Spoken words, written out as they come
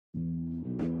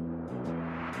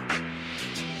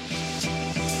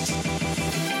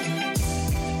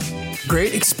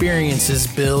Great experiences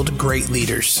build great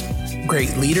leaders.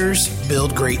 Great leaders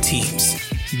build great teams.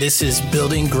 This is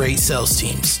Building Great Sales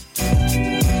Teams.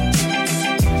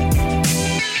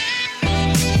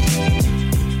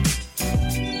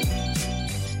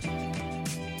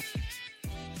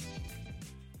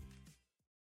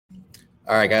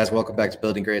 All right, guys, welcome back to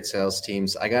Building Great Sales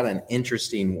Teams. I got an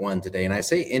interesting one today, and I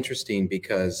say interesting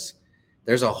because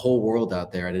there's a whole world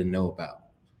out there I didn't know about,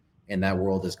 and that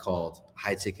world is called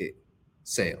high-ticket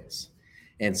sales.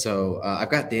 And so I've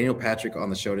got Daniel Patrick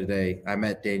on the show today. I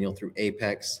met Daniel through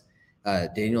Apex.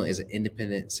 Daniel is an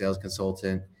independent sales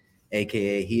consultant,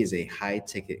 aka he is a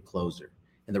high-ticket closer.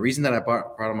 And the reason that I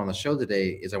brought him on the show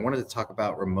today is I wanted to talk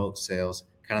about remote sales,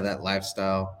 kind of that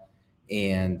lifestyle,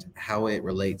 and how it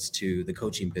relates to the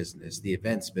coaching business, the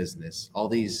events business, all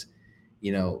these,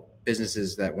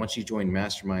 businesses that once you join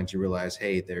masterminds, you realize,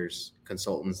 hey, there's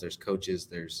consultants, there's coaches,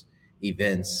 there's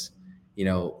events.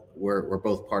 We're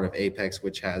both part of Apex,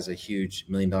 which has a huge $1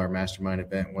 million mastermind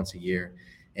event once a year.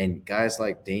 And guys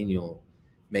like Daniel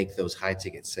make those high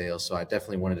ticket sales. So I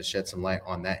definitely wanted to shed some light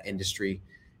on that industry,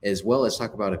 as well as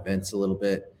talk about events a little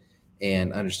bit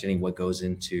and understanding what goes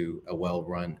into a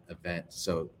well-run event.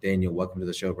 So Daniel, welcome to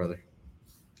the show, brother.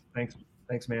 Thanks,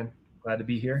 man. Glad to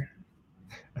be here.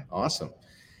 Awesome.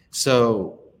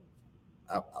 So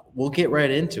we'll get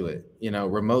right into it.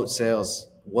 Remote sales.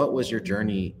 What was your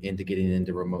journey into getting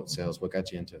into remote sales? What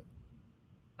got you into it?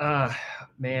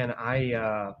 Man,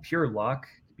 pure luck,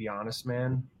 to be honest,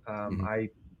 man. I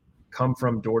come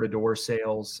from door-to-door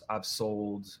sales. I've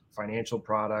sold financial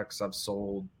products. I've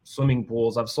sold swimming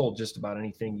pools. I've sold just about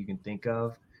anything you can think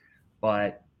of.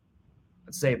 But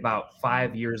I'd say about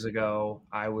 5 years ago,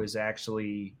 I was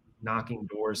actually knocking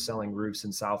doors, selling roofs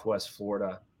in Southwest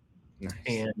Florida. Nice.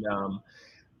 And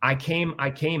I came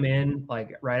in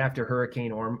like right after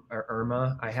Hurricane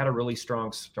Irma. I had a really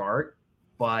strong start,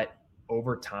 but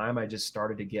over time, I just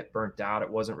started to get burnt out. It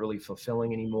wasn't really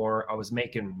fulfilling anymore. I was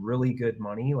making really good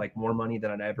money, like more money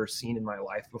than I'd ever seen in my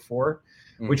life before,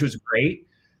 which was great.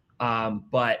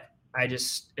 But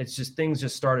things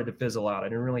just started to fizzle out. I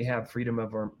didn't really have freedom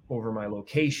over my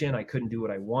location. I couldn't do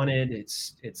what I wanted.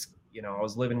 I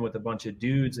was living with a bunch of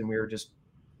dudes and we were just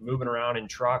moving around in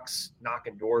trucks,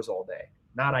 knocking doors all day.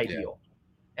 Not ideal.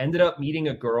 Yeah. Ended up meeting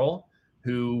a girl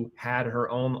who had her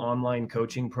own online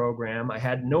coaching program. I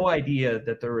had no idea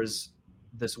that there was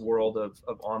this world of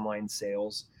online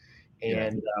sales.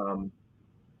 And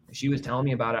she was telling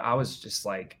me about it. I was just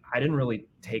like, I didn't really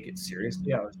take it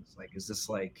seriously. I was just like, is this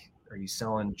like, are you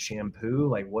selling shampoo?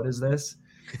 Like, what is this?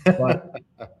 But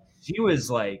she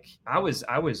was like, I was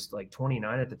like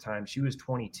 29 at the time. She was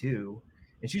 22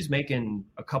 and she was making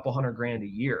a couple $100,000 a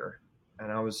year.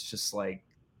 And I was just like,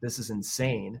 this is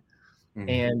insane.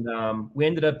 And we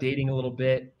ended up dating a little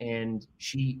bit, and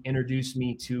she introduced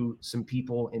me to some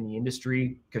people in the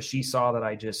industry because she saw that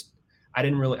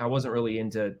I wasn't really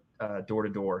into door to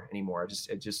door anymore.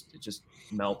 It just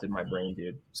melted my brain,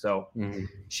 dude. So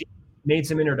she made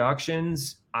some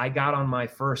introductions. I got on my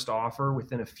first offer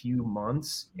within a few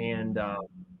months, and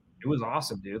it was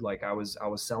awesome, dude. Like I was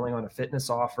selling on a fitness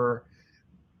offer.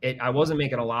 I wasn't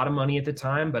making a lot of money at the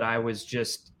time, but it's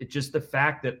just the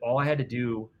fact that all I had to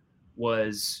do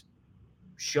was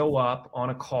show up on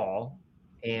a call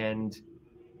and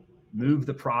move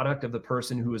the product of the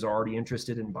person who was already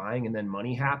interested in buying, and then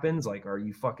money happens. Like, are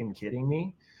you fucking kidding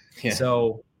me? Yeah.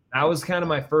 So that was kind of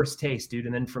my first taste, dude.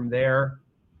 And then from there,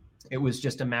 it was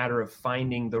just a matter of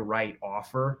finding the right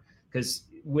offer. Because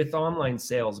with online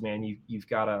sales, man, you've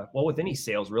got to, well, with any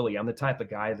sales, really, I'm the type of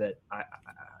guy that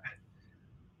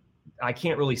I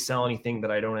can't really sell anything that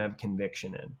I don't have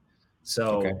conviction in.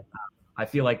 So okay. I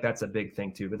feel like that's a big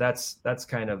thing too, but that's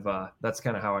kind of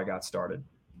how I got started.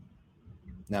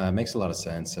 No, it makes a lot of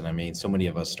sense. And I mean, so many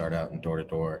of us start out in door to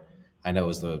door. I know it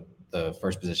was the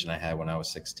first position I had when I was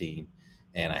 16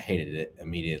 and I hated it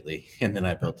immediately. And then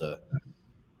I built a,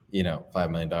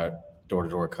 $5 million door to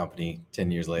door company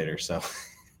 10 years later. So,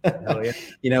 yeah.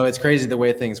 It's crazy the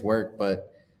way things work,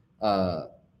 but,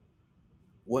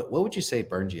 what would you say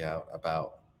burned you out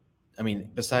about,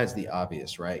 besides the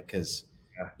obvious, right? Because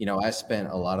I spent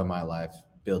a lot of my life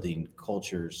building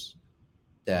cultures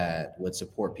that would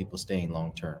support people staying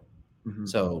long-term. Mm-hmm.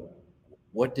 So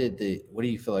what do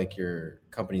you feel like your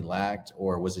company lacked,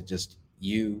 or was it just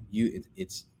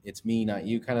it's me, not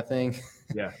you kind of thing?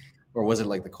 Yeah. Or was it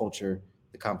like the culture,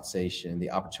 the compensation,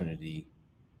 the opportunity,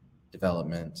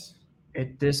 development?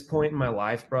 At this point in my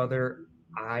life, brother,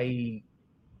 I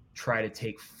try to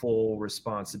take full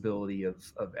responsibility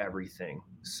of everything.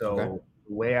 So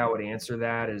the way I would answer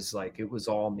that is like, it was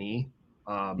all me.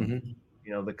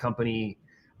 The company,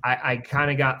 I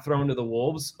kind of got thrown to the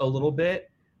wolves a little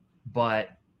bit, but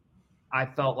I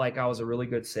felt like I was a really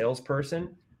good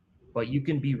salesperson. But you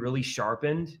can be really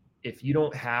sharpened if you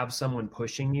don't have someone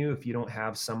pushing you, if you don't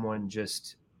have someone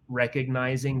just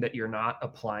recognizing that you're not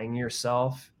applying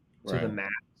yourself to the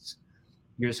max,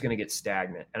 you're just going to get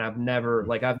stagnant. And I've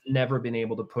never been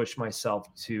able to push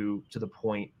myself to the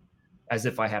point as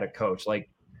if I had a coach. Like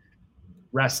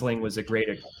wrestling was a great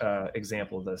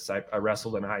example of this. I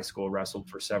wrestled in high school, wrestled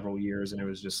for several years, and it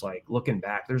was just like, looking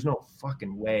back, there's no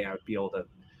fucking way I would be able to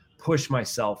push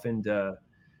myself into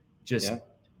just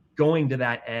going to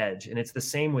that edge. And it's the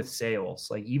same with sales.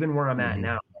 Like even where I'm at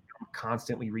now, I'm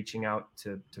constantly reaching out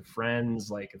to friends.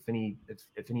 Like if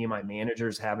any of my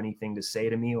managers have anything to say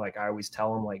to me, like I always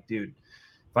tell them, like, dude,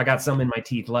 if I got something in my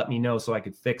teeth, let me know so I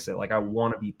could fix it. Like I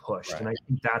want to be pushed. And I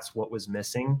think that's what was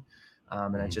missing.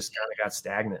 And I just kind of got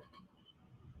stagnant.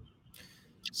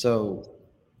 So,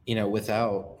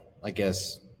 without, I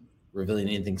guess, revealing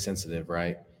anything sensitive,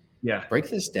 right? Yeah. Break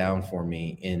this down for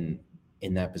me in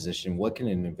that position. What can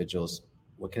an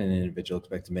individual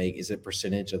expect to make? Is it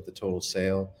percentage of the total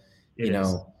sale?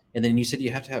 And then you said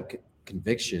you have to have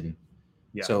conviction.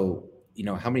 Yeah. So,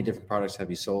 how many different products have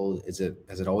you sold? Has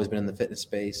it always been in the fitness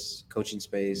space, coaching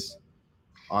space,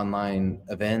 online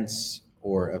events?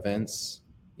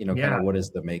 Kind of what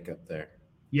is the makeup there?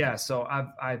 Yeah. So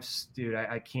I've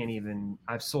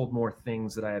sold more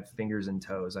things that I have fingers and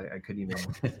toes. I couldn't even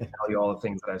tell you all the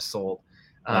things that I've sold.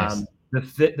 Nice.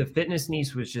 The fitness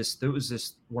niche was just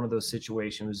one of those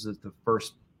situations. It was the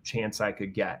first chance I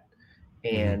could get.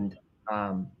 And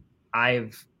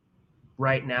I've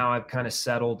kind of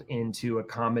settled into a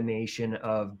combination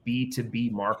of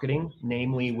B2B marketing,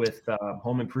 namely with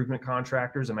home improvement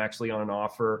contractors. I'm actually on an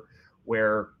offer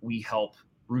where we help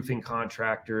roofing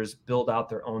contractors build out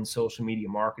their own social media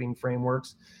marketing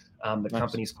frameworks. The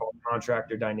company's called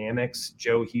Contractor Dynamics.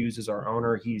 Joe Hughes is our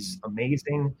owner. He's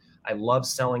amazing. I love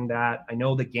selling that. I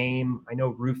know the game. I know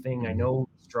roofing. I know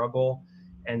struggle.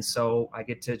 And so I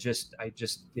just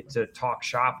get to talk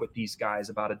shop with these guys,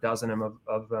 about a dozen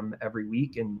of them every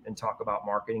week, and talk about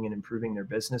marketing and improving their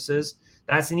businesses.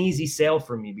 That's an easy sale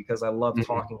for me because I love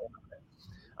talking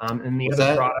about it. And the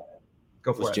other product,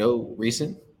 go for it. Was Joe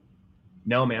recent?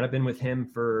 No, man, I've been with him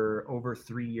for over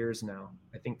 3 years now.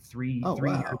 I think 3 years,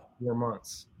 4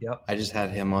 months. Yep. I just had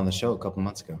him on the show a couple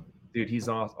months ago. Dude, he's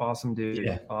awesome dude.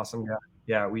 Yeah. Awesome guy.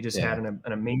 Yeah, we just had an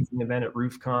amazing event at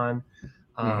RoofCon.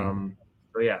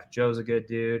 So yeah, Joe's a good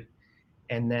dude.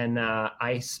 And then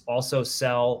I also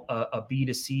sell a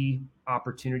B2C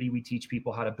opportunity. We teach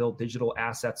people how to build digital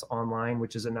assets online,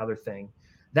 which is another thing.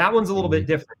 That one's a little bit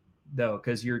different though,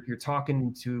 because you're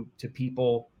talking to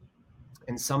people.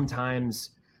 And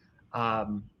sometimes,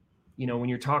 when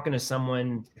you're talking to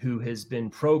someone who has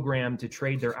been programmed to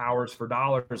trade their hours for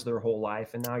dollars their whole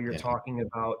life, and now you're talking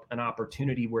about an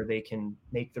opportunity where they can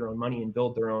make their own money and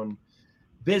build their own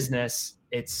business,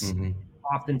 it's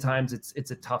oftentimes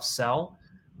it's a tough sell,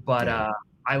 but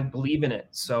I believe in it.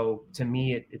 So to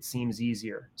me, it seems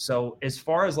easier. So as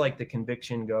far as like the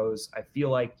conviction goes, I feel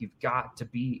like you've got to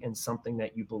be in something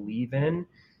that you believe in,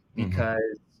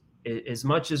 because as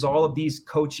much as all of these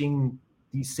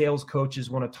sales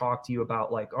coaches want to talk to you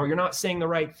about like, oh, you're not saying the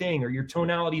right thing, or your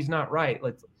tonality is not right.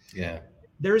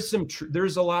 There's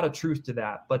a lot of truth to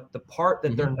that. But the part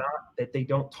that that they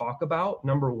don't talk about,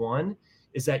 number one,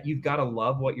 is that you've got to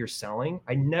love what you're selling.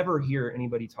 I never hear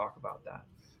anybody talk about that.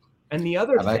 And the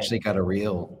other I've actually got a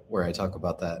reel where I talk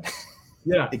about that.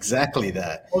 Yeah, exactly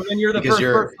that. Well, then you're the first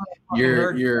person.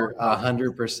 You're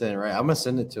 100% right. I'm gonna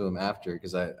send it to him after,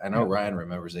 because I know Ryan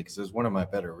remembers it, because it was one of my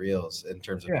better reels in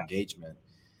terms of engagement.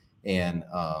 And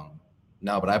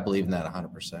but I believe in that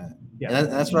 100%. Yeah,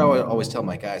 and that's what I would always tell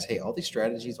my guys. Hey, all these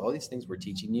strategies, all these things we're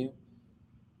teaching you,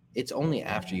 it's only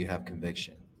after you have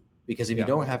conviction. Because if you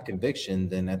don't have conviction,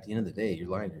 then at the end of the day, you're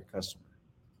lying to your customer.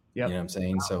 You know what I'm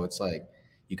saying? So it's like,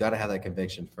 you got to have that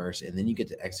conviction first, and then you get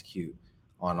to execute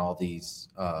on all these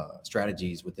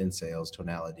strategies within sales,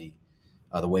 tonality,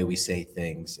 the way we say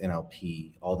things,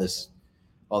 NLP, all this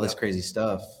crazy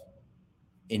stuff.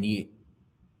 And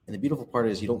the beautiful part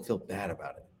is you don't feel bad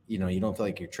about it. You don't feel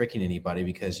like you're tricking anybody,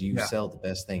 because you sell the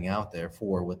best thing out there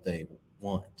for what they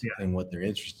want and what they're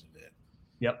interested in.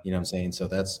 Yep. You know what I'm saying? So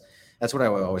that's what I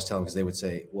would always tell them, because they would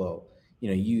say, well,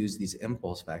 you use these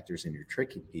impulse factors and you're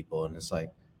tricking people. And it's like,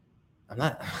 I'm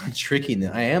not tricking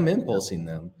them. I am impulsing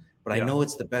them, but I know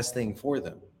it's the best thing for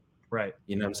them. Right.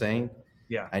 You know what I'm saying?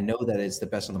 Yeah. I know that it's the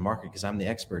best on the market because I'm the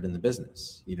expert in the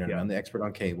business. You know what I mean? I'm the expert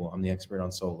on cable. I'm the expert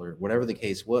on solar, whatever the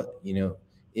case,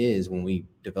 is when we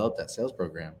develop that sales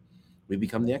program, we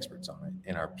become the experts on it,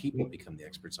 and our people become the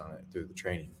experts on it through the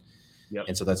training. Yep.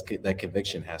 And so that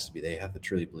conviction has to be, they have to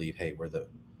truly believe, hey, we're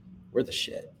the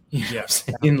shit. You know Yeah. what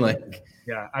I'm saying? Like,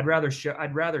 yeah, I'd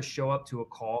rather show up to a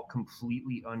call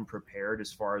completely unprepared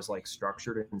as far as like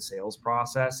structured and sales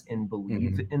process and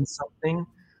believe in something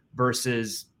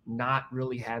versus not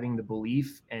really having the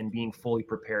belief and being fully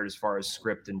prepared as far as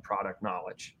script and product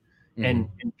knowledge. And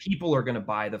people are going to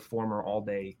buy the former all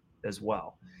day as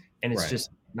well. And it's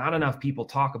just not enough people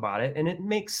talk about it. And it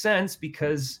makes sense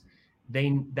because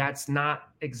that's not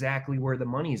exactly where the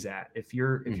money's at. If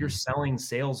you're selling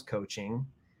sales coaching,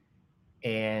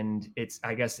 and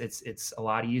I guess it's a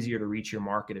lot easier to reach your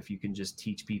market if you can just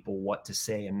teach people what to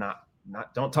say and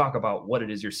don't talk about what it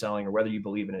is you're selling or whether you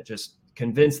believe in it. Just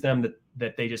convince them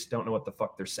that they just don't know what the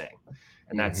fuck they're saying.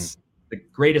 And that's the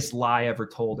greatest lie ever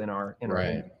told in our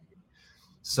industry.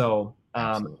 So,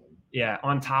 yeah,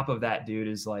 on top of that, dude,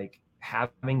 is like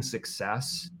having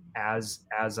success as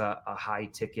a high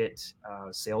ticket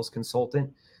sales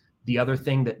consultant. The other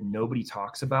thing that nobody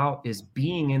talks about is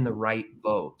being in the right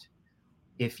boat.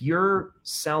 If you're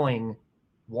selling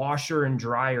washer and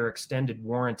dryer extended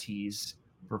warranties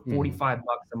for $45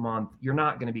 a month, you're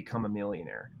not going to become a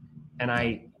millionaire. And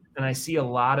I see a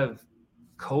lot of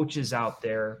coaches out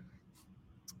there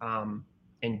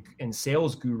and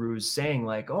sales gurus saying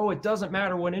like, oh, it doesn't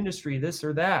matter what industry, this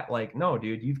or that. Like, no,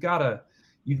 dude, you've got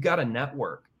to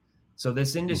network. So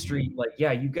this industry, like,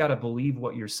 yeah, you've got to believe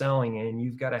what you're selling and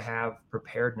you've got to have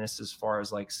preparedness as far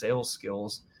as like sales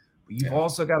skills. You've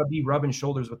also got to be rubbing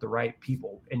shoulders with the right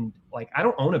people. And like, I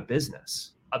don't own a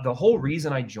business. The whole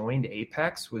reason I joined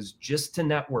Apex was just to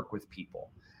network with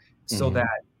people so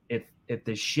that if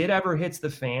the shit ever hits the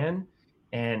fan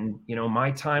and, you know,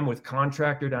 my time with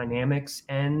Contractor Dynamics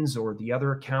ends or the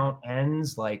other account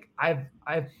ends, like I've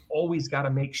always got to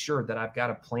make sure that I've got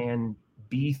a plan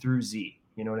B through Z.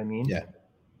 You know what I mean? Yeah.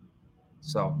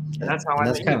 So and that's how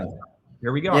that's kind of,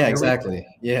 here we go. Yeah, exactly.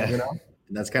 Yeah. You know?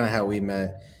 And that's kind of how we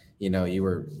met. You know,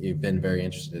 you've been very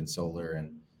interested in solar,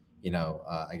 and, you know,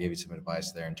 I gave you some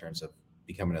advice there in terms of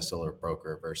becoming a solar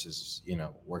broker versus, you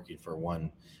know, working for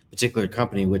one particular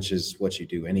company, which is what you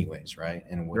do anyways, right?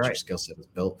 And what your skill set is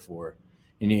built for,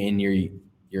 and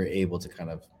you're able to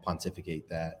kind of pontificate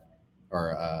that,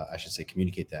 or I should say,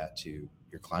 communicate that to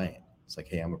your client. It's like,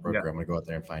 hey, I'm a broker. I'm going to go out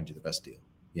there and find you the best deal,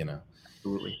 you know?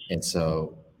 Absolutely. And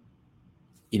so,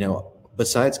 you know,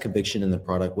 besides conviction in the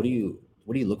product, what do you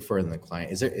look for in the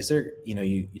client? Is there, you know,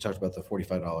 you talked about the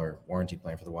 $45 warranty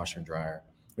plan for the washer and dryer,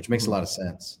 which makes a lot of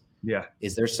sense. Yeah.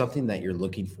 Is there something that you're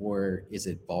looking for? Is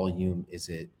it volume? Is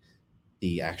it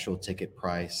the actual ticket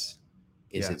price?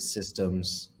 Is it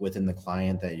systems within the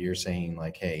client that you're saying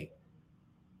like, hey,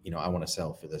 you know, I want to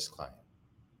sell for this client?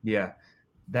 Yeah.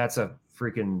 That's a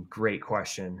freaking great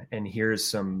question. And here's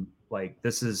some, like,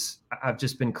 I've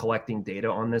just been collecting data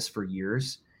on this for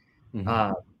years.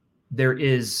 There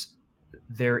is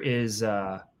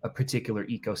a particular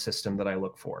ecosystem that I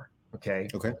look for. Okay.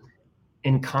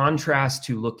 In contrast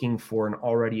to looking for an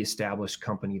already established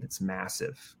company that's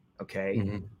massive.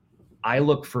 Okay. I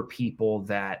look for people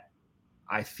that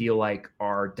I feel like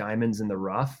are diamonds in the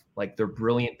rough. Like, they're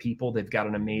brilliant people. They've got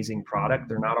an amazing product.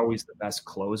 They're not always the best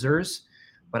closers,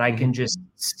 but I can just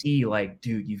see like,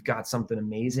 dude, you've got something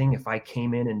amazing. If I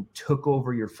came in and took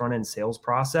over your front end sales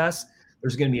process,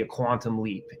 there's going to be a quantum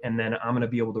leap, and then I'm going to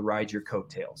be able to ride your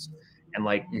coattails. And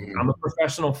like, I'm a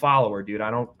professional follower, dude.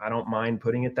 I don't mind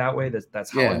putting it that way.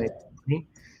 That's how I make money.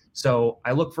 So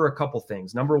I look for a couple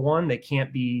things. Number one, they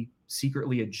can't be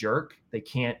secretly a jerk. They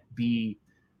can't be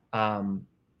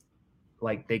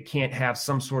like, they can't have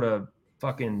some sort of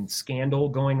fucking scandal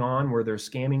going on where they're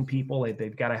scamming people.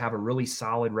 They've got to have a really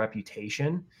solid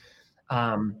reputation.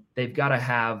 They've got to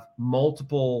have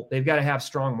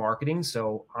strong marketing.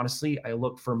 So honestly, I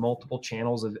look for multiple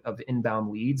channels of inbound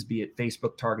leads, be it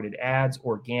Facebook targeted ads,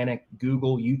 organic,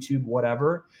 Google, YouTube,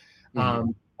 whatever.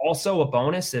 Also a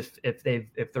bonus if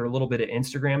they're a little bit of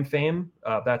Instagram fame,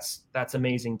 that's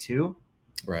amazing too.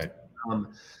 Right.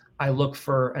 I look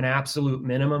for an absolute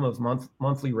minimum of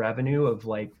monthly revenue of,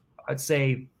 like, I'd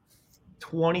say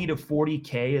 20 to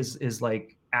 40K is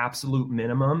like absolute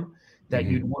minimum that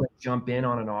you'd want to jump in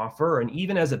on an offer. And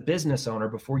even as a business owner,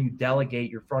 before you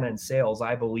delegate your front end sales,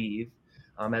 I believe,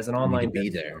 as an online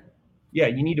business,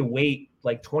 you need to wait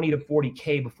like 20 to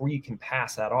 40K before you can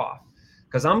pass that off.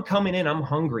 Because I'm coming in, I'm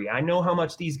hungry. I know how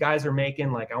much these guys are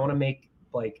making. Like, I want to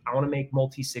make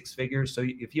multi 6 figures. So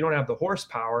if you don't have the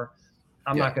horsepower,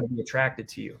 I'm not going to be attracted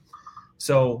to you.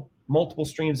 So multiple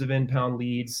streams of inbound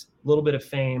leads, a little bit of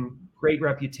fame, great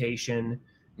reputation,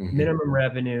 minimum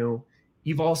revenue.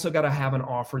 You've also got to have an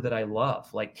offer that I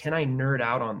love. Like, can I nerd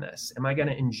out on this? Am I going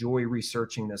to enjoy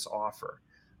researching this offer?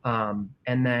 And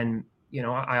then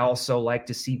I also like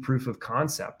to see proof of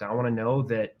concept. I want to know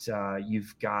that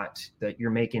that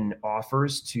you're making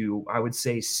offers to, I would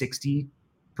say, 60%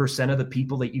 of the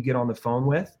people that you get on the phone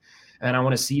with. And I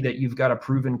want to see that you've got a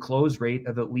proven close rate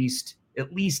of at least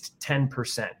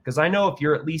 10%. Because I know if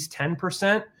you're at least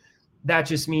 10%, that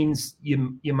just means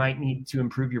you might need to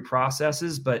improve your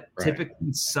processes. But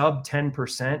typically sub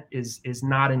 10% is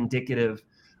not indicative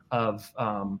of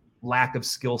lack of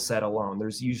skill set alone.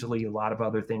 There's usually a lot of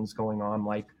other things going on,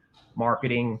 like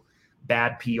marketing,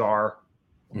 bad PR,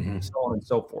 so on and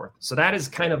so forth. So that is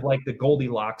kind of like the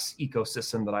Goldilocks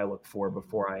ecosystem that I look for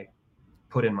before I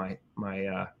put in my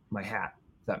hat,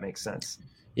 if that makes sense.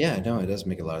 Yeah, no, it does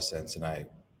make a lot of sense. And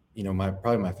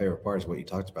probably my favorite part is what you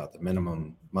talked about, the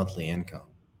minimum monthly income.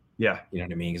 Yeah. You know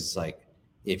what I mean? 'Cause it's like,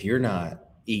 if you're not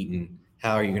eating,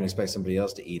 how are you going to expect somebody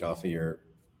else to eat off of your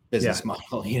business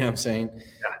model? You know what I'm saying?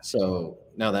 Yeah. So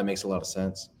no, that makes a lot of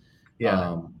sense.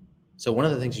 Yeah. So one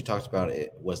of the things you talked about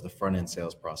was the front end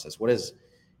sales process. What does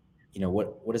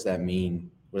that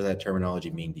mean? What does that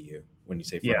terminology mean to you when you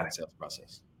say front end sales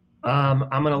process? I'm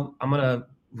gonna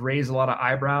raise a lot of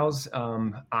eyebrows.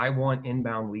 I want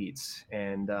inbound leads,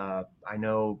 and I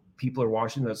know people are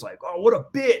watching that's like, oh, what a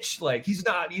bitch! Like he's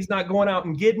not going out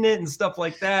and getting it and stuff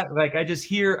like that. Like I just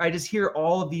hear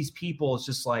all of these people. It's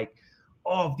just like,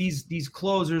 oh, these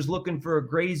closers looking for a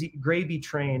gravy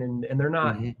train, and they're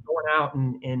not going out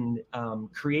and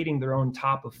creating their own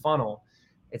top of funnel.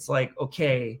 It's like,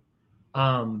 okay,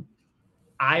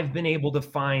 I've been able to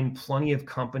find plenty of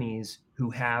companies who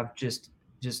have just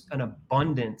an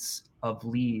abundance of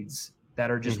leads that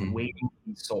are just waiting to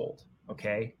be sold.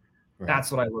 Okay. Right.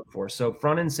 That's what I look for. So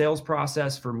front end sales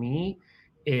process for me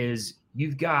is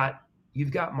you've got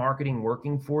marketing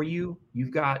working for you. You've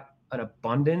got an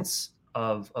abundance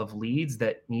of leads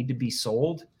that need to be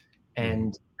sold,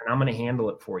 and I'm going to handle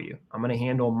it for you. I'm going to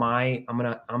handle my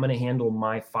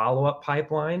follow-up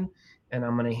pipeline, and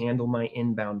I'm going to handle my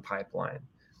inbound pipeline.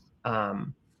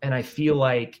 And I feel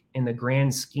like in the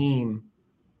grand scheme,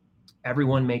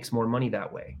 everyone makes more money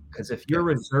that way. Because if you're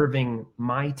reserving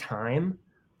my time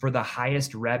for the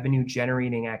highest revenue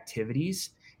generating activities,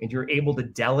 and you're able to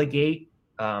delegate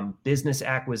business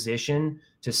acquisition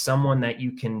to someone that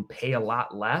you can pay a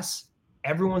lot less,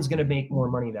 everyone's going to make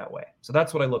more money that way. So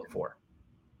that's what I look for.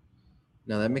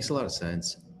 No, that makes a lot of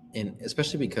sense. And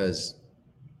especially because,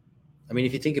 I mean,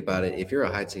 if you think about it, if you're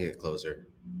a high ticket closer,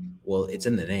 well, it's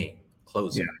in the name,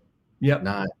 closer,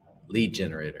 not lead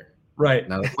generator, right?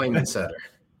 Not appointment setter.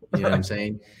 You know what I'm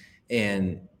saying?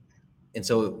 And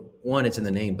so one, it's in the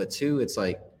name, but two, it's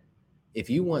like, if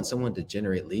you want someone to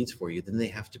generate leads for you, then they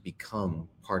have to become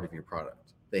part of your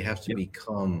product. They have to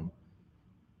become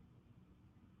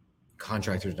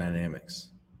Contractor Dynamics.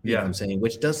 You know what I'm saying?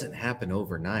 Which doesn't happen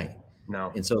overnight.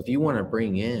 No. And so if you want to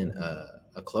bring in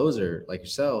a closer like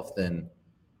yourself, then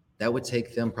that would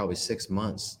take them probably 6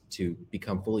 months to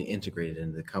become fully integrated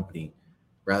into the company,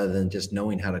 rather than just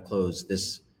knowing how to close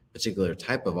this particular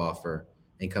type of offer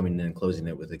and coming in and closing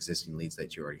it with existing leads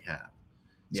that you already have.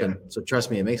 Yeah. So trust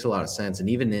me, it makes a lot of sense. And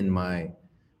even in my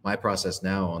process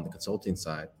now on the consulting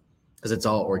side, because it's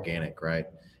all organic, right?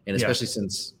 And especially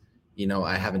since,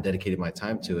 I haven't dedicated my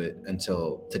time to it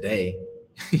until today,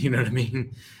 you know what I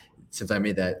mean? Since I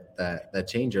made that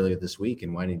change earlier this week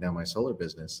and winding down my solar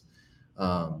business.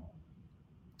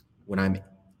 When I'm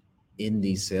in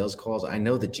these sales calls, I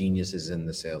know the genius is in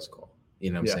the sales call,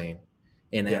 you know what I'm saying?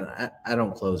 And I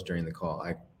don't close during the call.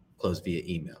 I close via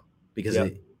email because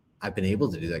I've been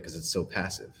able to do that because it's so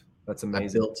passive. That's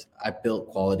amazing. I built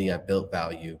quality. I built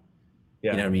value.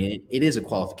 You know what I mean? It is a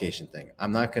qualification thing.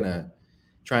 I'm not going to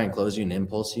try and close you and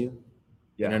impulse you.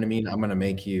 You know what I mean? I'm going to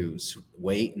make you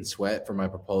wait and sweat for my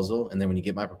proposal. And then when you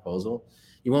get my proposal,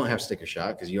 you won't have sticker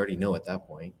shock because you already know at that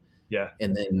point. Yeah.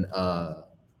 And then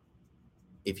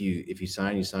if you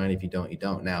sign, you sign. If you don't, you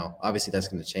don't. Now, obviously that's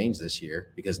going to change this year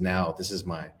because now this is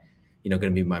my, going to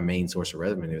be my main source of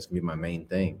revenue. It's going to be my main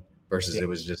thing versus it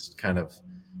was just kind of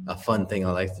a fun thing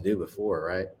I liked to do before.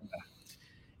 Right.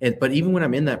 But even when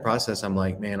I'm in that process, I'm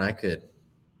like, man, I could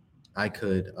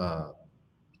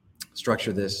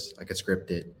structure this, I could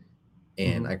script it,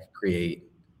 and I could create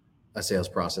a sales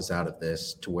process out of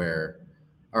this to where,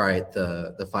 all right,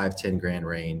 the 5-10 grand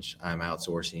range I'm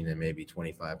outsourcing, and maybe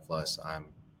 25 plus I'm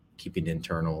keeping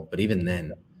internal. But even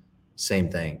then, same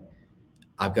thing.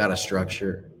 I've got a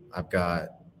structure. I've got,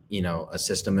 a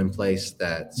system in place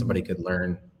that somebody could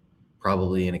learn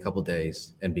probably in a couple of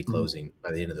days and be closing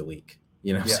by the end of the week.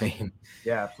 You know what I'm saying?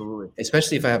 Yeah, absolutely.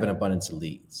 Especially if I have an abundance of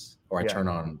leads or I turn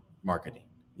on marketing,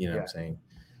 you know what I'm saying?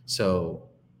 So,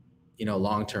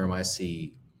 long term, I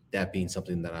see that being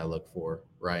something that I look for,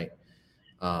 right?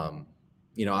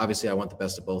 obviously I want the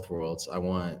best of both worlds. I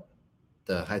want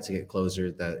the high ticket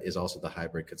closer that is also the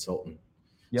hybrid consultant.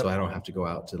 Yep. So I don't have to go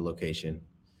out to the location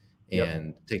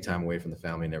and take time away from the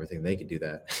family and everything. They could do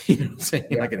that. You know what I'm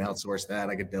saying? I can outsource that.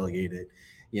 I could delegate it,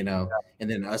 and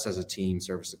then us as a team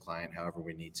service the client however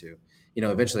we need to.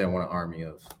 Eventually I want an army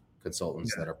of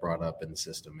consultants that are brought up in the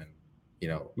system and,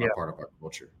 are part of our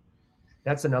culture.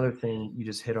 That's another thing you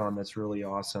just hit on that's really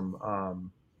awesome.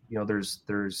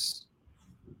 There's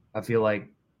I feel like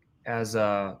as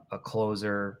a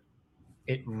closer,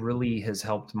 it really has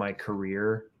helped my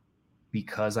career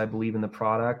because I believe in the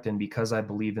product and because I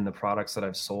believe in the products that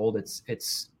I've sold.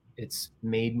 It's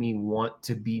made me want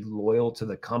to be loyal to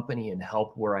the company and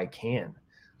help where I can.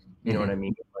 You know what I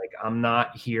mean? Like I'm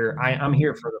not here. I'm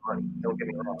here for the money. Don't get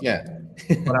me wrong. Yeah.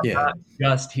 But I'm not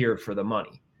just here for the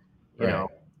money. You Right. know,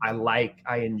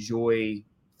 I enjoy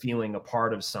feeling a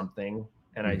part of something.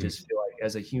 And I just feel like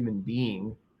as a human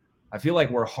being, I feel like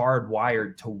we're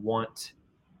hardwired to want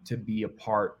to be a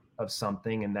part of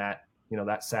something, and that,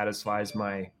 that satisfies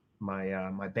my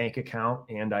bank account,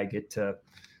 and I get to,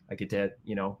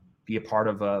 be a part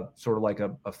of a sort of like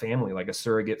a family, like a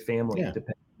surrogate family,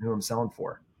 depending on who I'm selling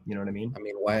for. You know what I mean? I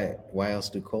mean, why else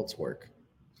do cults work?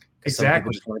 Exactly. Some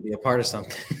people just want to be a part of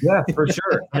something. Yeah, for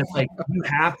sure. And it's like, you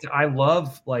have to, I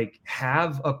love, like,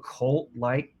 have a cult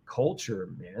like culture,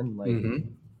 man. Like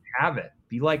have it.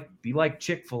 Be like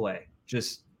Chick-fil-A.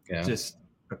 Just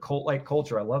a cult like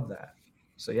culture. I love that.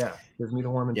 So yeah, gives me the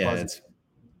warm and fuzzy.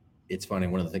 It's funny.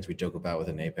 One of the things we joke about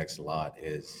within Apex a lot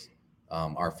is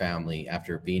our family,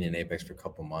 after being in Apex for a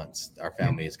couple months, our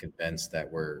family is convinced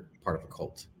that we're part of a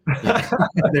cult.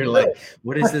 They're like,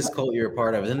 what is this cult you're a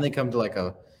part of? And then they come to like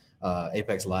a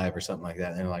Apex Live or something like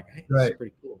that, and they're like, hey, this is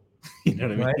pretty cool. You know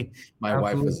what I mean? My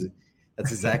wife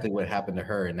that's exactly what happened to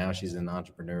her, and now she's an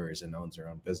entrepreneur and owns her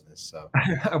own business. So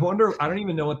I wonder, I don't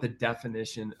even know what the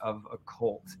definition of a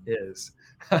cult is.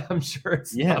 I'm sure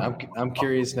it's I'm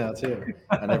curious now too.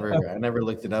 I never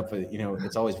looked it up, but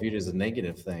it's always viewed as a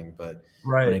negative thing. But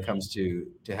when it comes to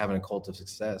having a cult of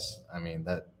success, I mean,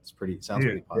 sounds pretty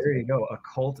positive. There you go, a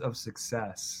cult of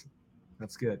success.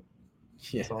 That's good.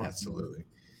 Yeah, awesome. Absolutely.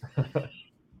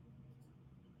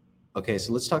 Okay,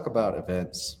 so let's talk about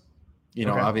events.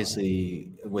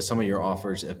 Obviously, with some of your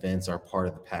offers, events are part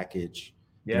of the package.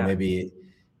 Yeah. Maybe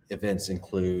events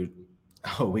include.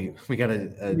 Oh, we got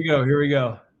a. Here we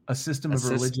go. A system of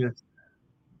religious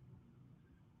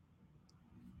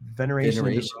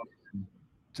veneration.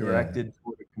 Directed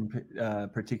toward a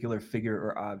particular figure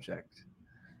or object.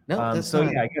 No, that's so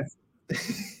not. Yeah, I guess.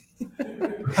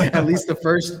 At least the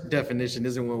first definition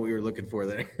isn't what we were looking for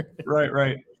there.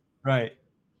 Right.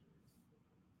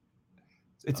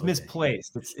 It's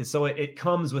misplaced. So it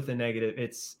comes with a negative.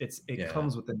 It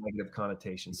comes with a negative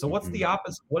connotation. So what's the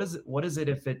opposite? What is it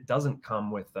if it doesn't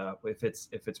come with if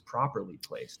it's properly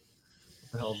placed?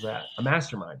 What the hell is that? A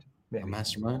mastermind. Maybe. A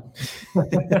mastermind.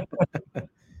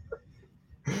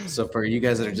 So for you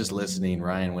guys that are just listening,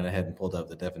 Ryan went ahead and pulled up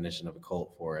the definition of a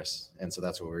cult for us, and so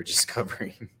that's what we were just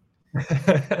covering.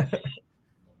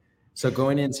 So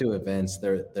going into events,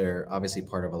 they're obviously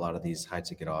part of a lot of these high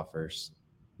ticket offers.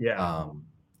 Yeah.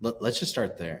 Let's just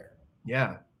start there.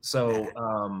 Yeah. So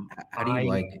how do you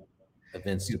like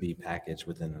events to be packaged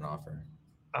within an offer?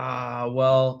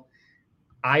 Well,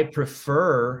 I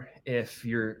prefer if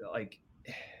you're like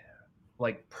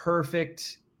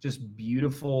perfect, just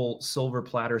beautiful silver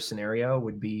platter scenario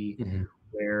would be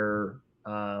where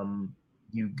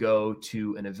you go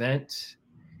to an event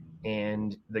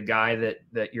and the guy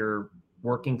that you're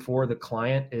working for, the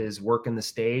client, is working the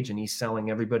stage and he's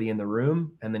selling everybody in the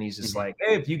room. And then he's just like,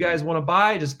 hey, if you guys want to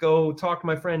buy, just go talk to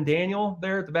my friend Daniel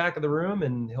there at the back of the room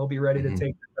and he'll be ready to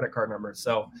take your credit card number.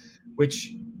 So,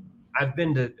 which I've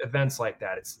been to events like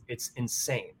that. It's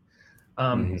insane.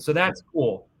 So that's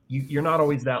cool. You're not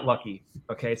always that lucky.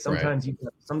 Okay. Sometimes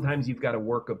you've got to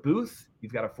work a booth.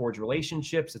 You've got to forge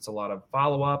relationships. It's a lot of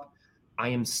follow-up. I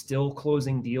am still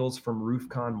closing deals from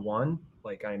RoofCon 1.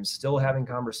 Like I'm still having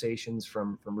conversations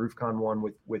from RoofCon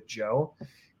 1 with Joe.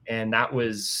 And that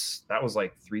was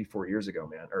like 3-4 years ago,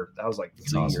 man. Or that was like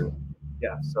 3 years.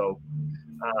 Yeah. So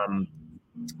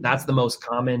that's the most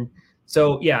common.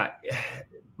 So yeah,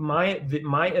 my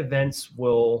events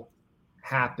will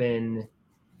happen.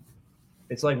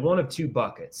 It's like one of two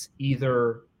buckets.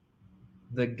 Either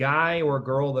the guy or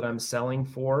girl that I'm selling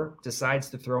for decides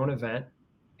to throw an event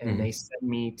and they send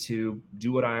me to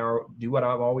do what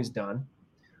I've always done,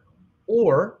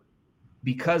 or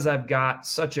because I've got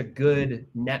such a good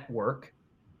network,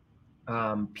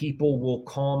 people will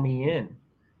call me in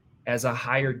as a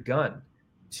hired gun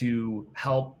to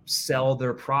help sell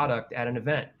their product at an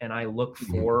event. And I look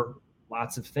for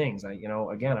lots of things. Again,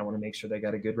 I want to make sure they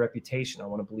got a good reputation. I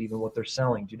want to believe in what they're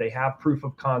selling. Do they have proof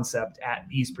of concept at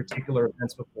these particular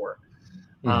events before?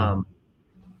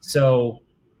 So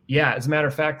yeah, as a matter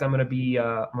of fact, I'm going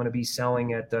to be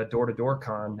selling at Door to Door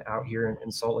Con out here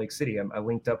in Salt Lake City. I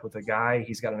linked up with a guy.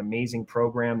 He's got an amazing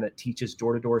program that teaches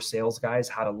door to door sales guys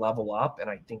how to level up. And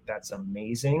I think that's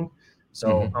amazing.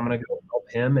 So I'm going to go help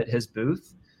him at his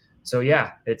booth. So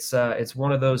yeah, it's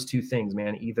one of those two things,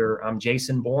 man. Either I'm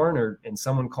Jason Bourne and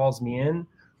someone calls me in,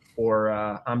 or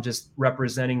I'm just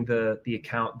representing the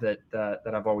account that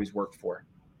I've always worked for.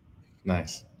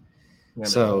 Nice. Yeah,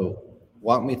 so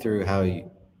walk me through how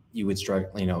you would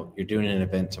struggle. You're doing an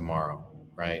event tomorrow,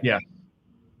 right? Yeah.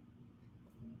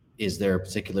 Is there a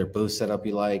particular booth setup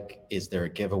you like? Is there a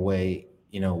giveaway?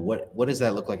 What does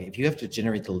that look like? If you have to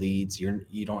generate the leads,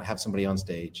 you don't have somebody on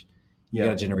stage. You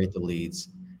got to generate the leads.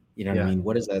 You know what I mean?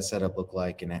 What does that setup look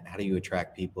like, and how do you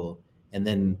attract people? And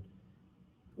then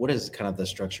what is kind of the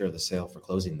structure of the sale for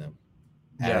closing them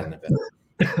at an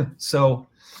event? So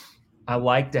I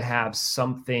like to have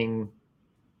something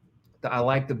that I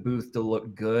like the booth to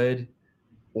look good,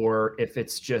 or if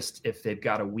they've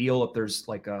got a wheel, if there's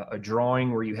like a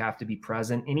drawing where you have to be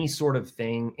present, any sort of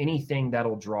thing, anything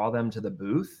that'll draw them to the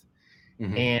booth.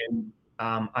 And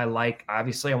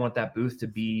obviously I want that booth to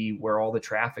be where all the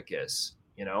traffic is.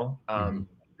 Even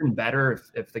better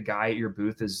if the guy at your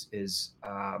booth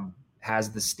has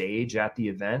the stage at the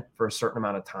event for a certain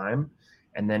amount of time,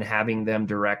 and then having them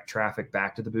direct traffic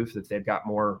back to the booth if they've got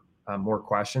more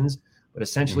questions. But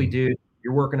essentially, dude,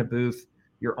 you're working a booth,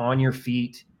 you're on your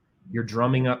feet, you're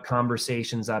drumming up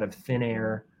conversations out of thin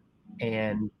air,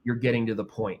 and you're getting to the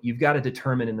point. You've got to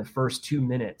determine in the first 2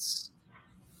 minutes,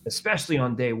 especially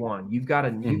on day one, you've got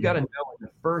to know in the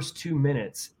first 2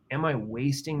 minutes, am I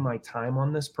wasting my time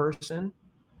on this person?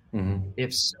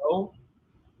 If so,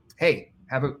 hey,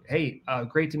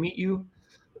 great to meet you.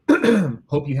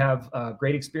 Hope you have a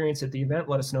great experience at the event.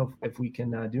 Let us know if we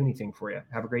can do anything for you.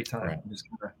 Have a great time. Right. I'm just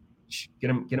gonna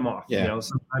get them off. Yeah.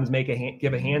 Sometimes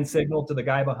give a hand signal to the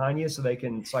guy behind you so I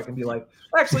can be like,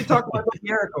 actually talk about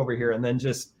Eric over here, and then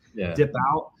just dip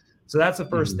out. So that's the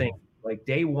first thing. Like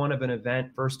day one of an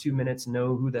event, first 2 minutes,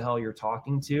 know who the hell you're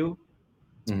talking to,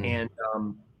 and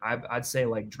I'd say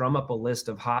like drum up a list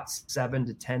of hot 7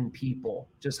 to 10 people,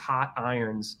 just hot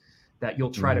irons that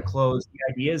you'll try to close.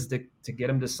 The idea is to get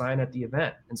them to sign at the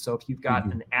event. And so if you've got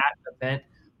an at-event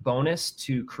bonus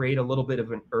to create a little bit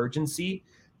of an urgency,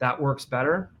 that works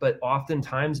better. But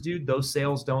oftentimes, dude, those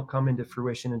sales don't come into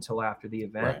fruition until after the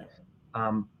event,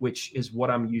 which is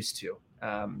what I'm used to.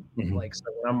 Like so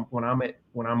when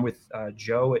I'm with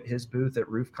Joe at his booth at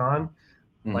RoofCon,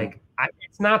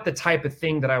 it's not the type of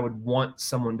thing that I would want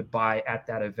someone to buy at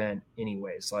that event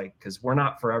anyways, like, cause we're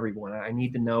not for everyone. I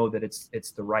need to know that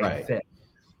it's the right fit.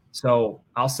 So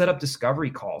I'll set up discovery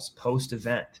calls post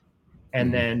event,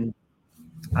 and then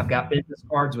I've got business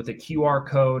cards with a QR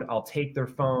code. I'll take their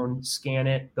phone, scan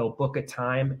it, they'll book a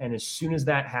time. And as soon as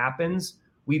that happens,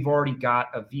 we've already got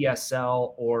a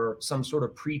VSL or some sort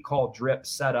of pre-call drip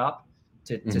set up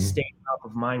to stay top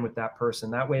of mind with that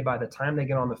person. That way, by the time they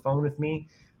get on the phone with me,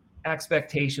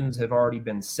 expectations have already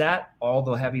been set. All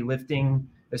the heavy lifting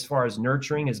as far as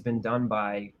nurturing has been done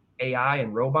by AI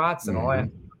and robots, and all I have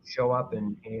to do is show up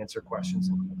and answer questions.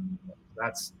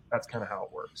 That's kind of how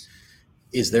it works.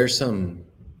 Is there some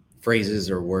phrases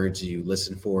or words you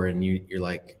listen for and you're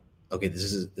like, okay, this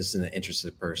is an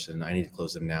interested person, I need to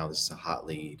close them now, this is a hot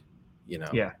lead,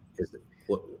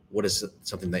 what is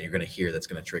something that you're going to hear that's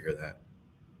going to trigger that?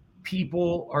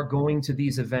 People are going to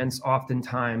these events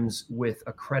oftentimes with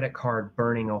a credit card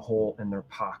burning a hole in their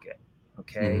pocket.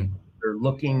 Okay. They're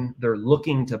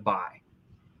looking to buy.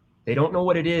 They don't know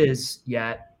what it is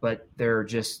yet, but they're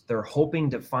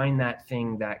hoping to find that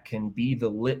thing that can be the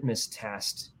litmus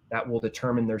test that will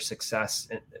determine their success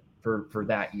for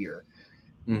that year.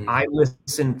 I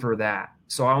listen for that.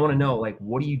 So I want to know, like,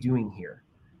 what are you doing here?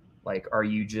 Like, are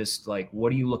you just like,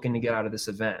 what are you looking to get out of this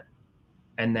event?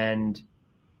 And then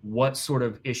what sort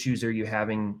of issues are you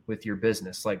having with your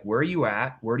business? Like, where are you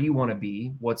at? Where do you want to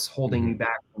be? What's holding you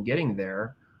back from getting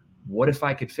there? What if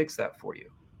I could fix that for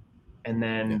you? And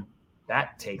then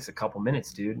that takes a couple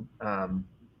minutes, dude.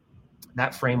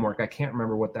 That framework, I can't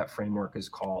remember what that framework is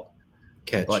called.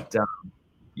 Catch. But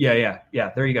yeah.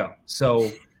 There you go.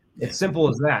 So it's simple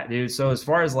as that, dude. So as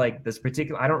far as like this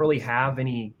particular, I don't really have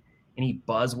any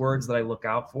buzzwords that I look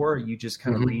out for. You just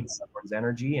kind of read someone's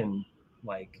energy, and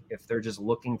like if they're just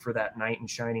looking for that knight in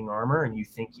shining armor and you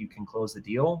think you can close the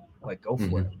deal, like go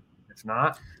for it. If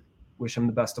not, wish them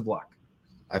the best of luck.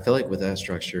 I feel like with that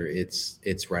structure, it's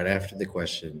right after the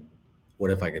question, what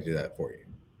if I could do that for you?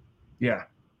 Yeah.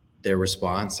 their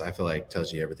response, I feel like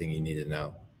tells you everything you need to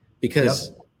know,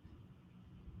 because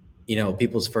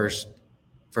people's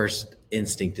first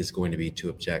instinct is going to be to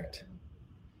object,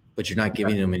 but you're not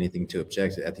giving them anything to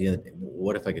object. At the end,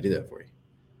 what if I could do that for you?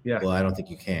 Yeah. Well, I don't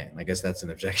think you can. I guess that's an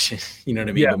objection. You know what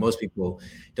I mean? Yeah. But most people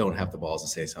don't have the balls to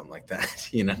say something like that,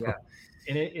 Yeah.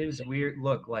 And it is weird.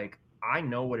 Look, like, I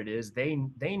know what it is. They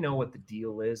know what the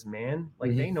deal is, man.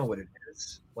 Like, they know what it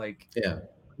is. Like,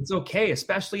 it's okay,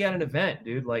 especially at an event,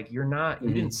 dude. Like, you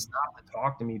didn't stop to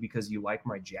talk to me because you like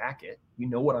my jacket. You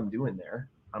know what I'm doing there.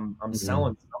 I'm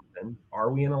selling something.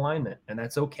 Are we in alignment? And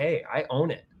that's okay. I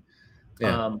own it.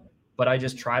 Yeah. But I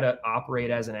just try to operate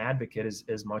as an advocate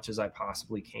as much as I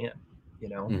possibly can,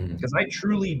 because I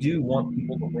truly do want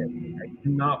people to win. I do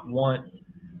not want,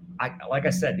 like I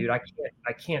said, dude, I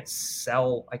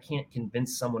can't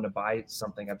convince someone to buy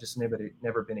something. I've just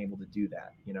never been able to do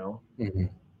that.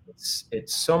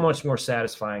 It's so much more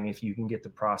satisfying if you can get the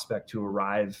prospect to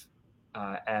arrive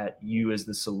at you as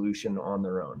the solution on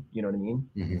their own. You know what I mean?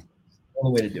 Mm-hmm.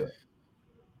 Only way to do it.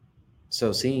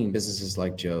 So seeing businesses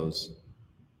like Joe's,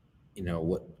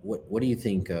 what do you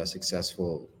think a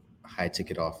successful high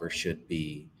ticket offer should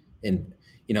be, and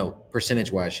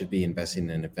percentage wise, should be investing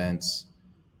in events,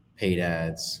 paid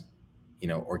ads,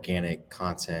 organic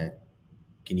content?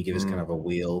 Can you give us kind of a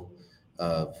wheel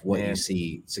of what you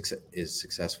see is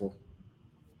successful?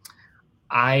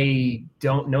 I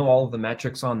don't know all of the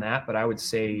metrics on that, but I would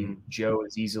say Joe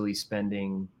is easily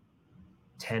spending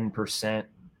 10%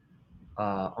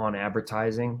 on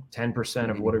advertising,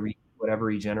 10% of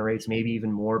whatever he generates, maybe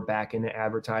even more back into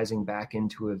advertising, back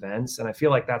into events. And I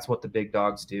feel like that's what the big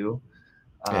dogs do.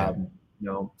 5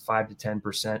 to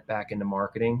 10% back into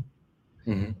marketing.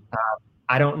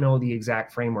 I don't know the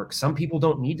exact framework. Some people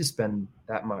don't need to spend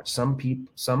that much. Some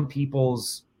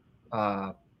people's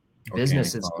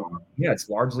business is, it's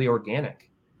largely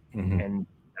organic, and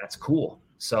that's cool.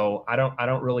 So I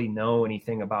don't really know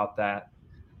anything about that.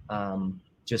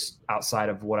 Just outside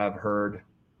of what I've heard,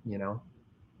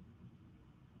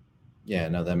 Yeah,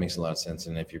 no, that makes a lot of sense.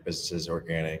 And if your business is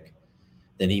organic,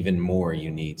 then even more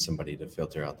you need somebody to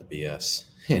filter out the BS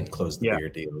and close the bigger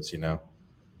deals,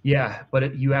 Yeah,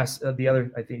 but you asked the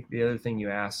other thing you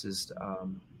asked is,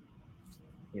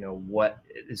 what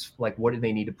do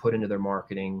they need to put into their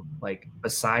marketing? Like,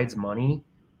 besides money,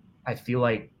 I feel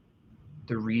like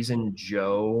the reason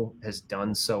Joe has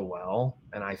done so well,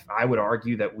 and I would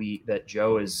argue that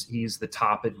Joe he's the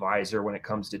top advisor when it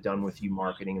comes to done with you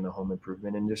marketing in the home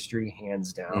improvement industry,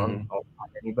 hands down. I'll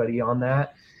find anybody on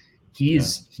that. He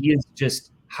is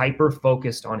just hyper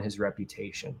focused on his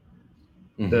reputation.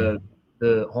 The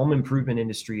home improvement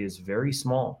industry is very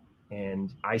small,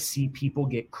 and I see people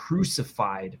get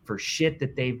crucified for shit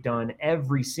that they've done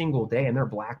every single day, and they're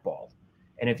blackballed.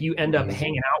 And if you end up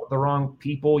hanging out with the wrong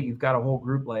people, you've got a whole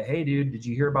group like, hey, dude, did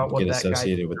you hear about what that guy did? Get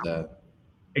associated with that.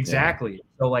 Exactly. Yeah.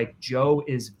 So like, Joe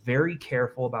is very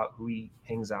careful about who he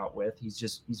hangs out with.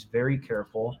 He's very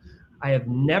careful. I have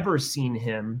never seen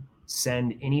him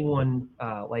send anyone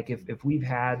like if we've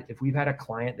had a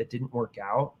client that didn't work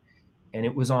out and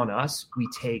it was on us, we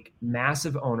take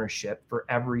massive ownership for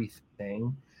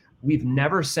everything. We've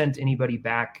never sent anybody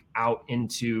back out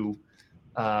into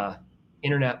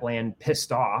internet land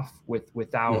pissed off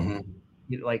without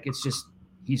like, it's just,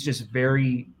 he's just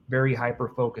very, very hyper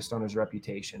focused on his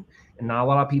reputation, and not a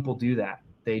lot of people do that.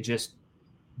 They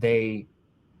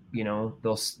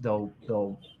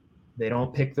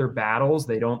don't pick their battles.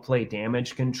 They don't play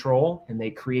damage control, and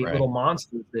they create little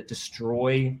monsters that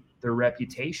destroy their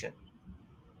reputation.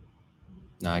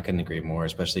 No, I couldn't agree more,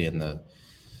 especially in the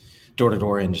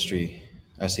door-to-door industry.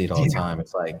 I see it all the time.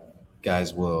 It's like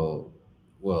guys will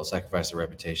sacrifice their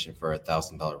reputation for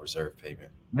 $1,000 reserve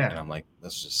payment. Yeah. And I'm like,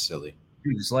 that's just silly.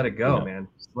 Dude, just let it go, man.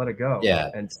 Just let it go. Yeah.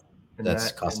 And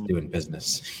that's cost of doing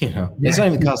business. It's not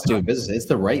even the cost of doing business. It's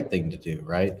the right thing to do,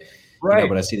 right? Right.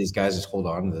 But I see these guys just hold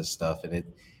on to this stuff, and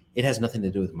it has nothing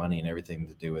to do with money and everything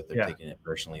to do with they're taking it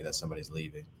personally that somebody's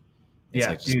leaving. It's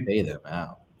like, just pay them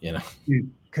out,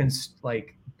 Dude,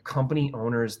 like company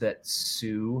owners that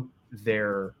sue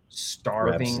their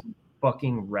starving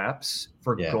fucking reps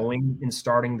for going and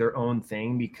starting their own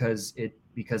thing because it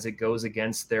goes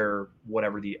against their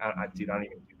whatever I don't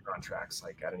even do contracts.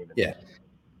 Like, I don't even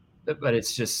but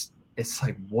it's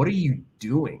like, what are you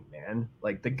doing, man?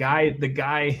 Like, the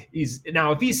guy he's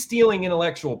now, if he's stealing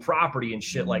intellectual property and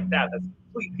shit like that, that's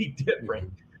completely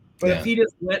different. But if he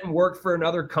just went and worked for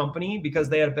another company because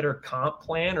they had a better comp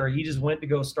plan, or he just went to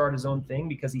go start his own thing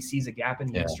because he sees a gap in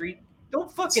the industry,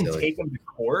 don't fucking take him to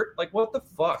court. Like, what the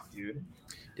fuck, dude?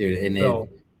 Dude, and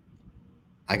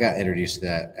I got introduced to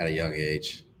that at a young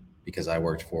age. because I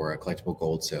worked for a collectible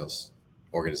gold sales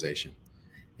organization.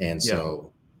 And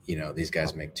so, you know, these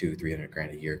guys make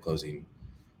 $200,000-$300,000 a year closing,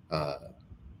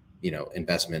 you know,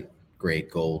 investment grade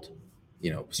gold,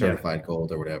 you know, certified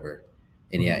gold or whatever.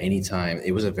 And anytime,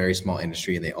 it was a very small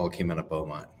industry and they all came out of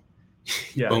Beaumont,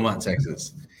 Beaumont,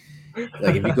 Texas.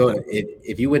 Like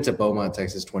if you went to Beaumont,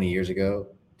 Texas 20 years ago,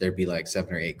 there'd be like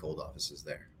 7 or 8 gold offices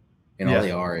there. And all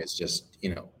they are is just,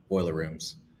 you know, boiler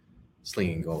rooms,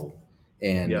 slinging gold.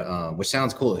 And which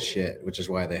sounds cool as shit, which is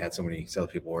why they had so many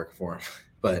salespeople working for them.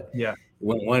 But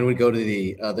when one would go to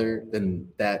the other, then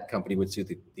that company would sue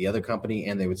the other company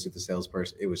and they would sue the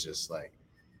salesperson. It was just like,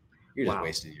 you're just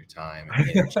wasting your time and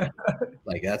energy.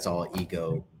 Like that's all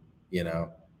ego, you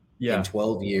know? In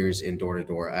 12 years in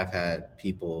door-to-door, I've had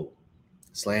people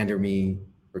slander me,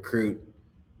 recruit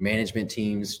management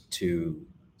teams to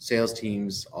sales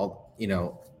teams, all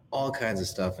kinds of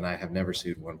stuff. And I have never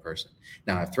sued one person.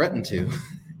 Now I've threatened to,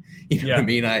 you know what I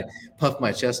mean? I puffed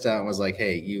my chest out and was like,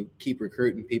 hey, you keep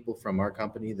recruiting people from our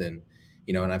company, then,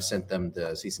 you know, and I've sent them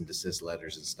the cease and desist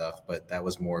letters and stuff, but that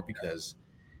was more because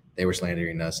they were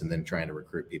slandering us and then trying to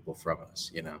recruit people from us,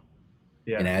 you know?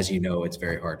 Yeah. And as you know, it's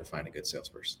very hard to find a good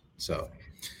salesperson. So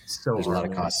there's a lot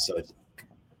of costs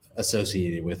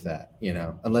associated with that, you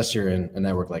know, unless you're in a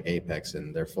network like Apex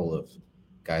and they're full of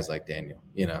guys like Daniel,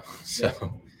 you know? So,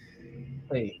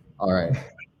 all right.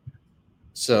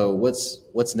 So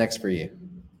what's next for you?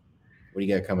 What do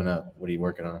you got coming up? What are you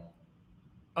working on?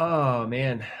 Oh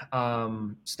man.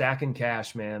 Stacking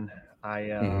cash, man.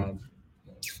 I've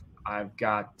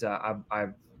gotten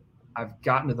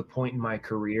to the point in my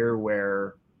career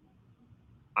where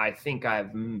I think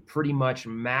I've pretty much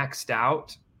maxed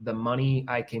out the money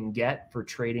I can get for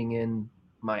trading in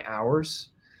my hours,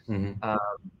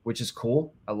 which is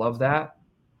cool. I love that.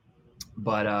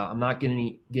 But I'm not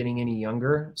getting any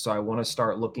younger. So I want to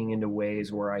start looking into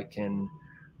ways where I can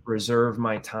reserve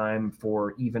my time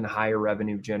for even higher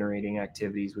revenue generating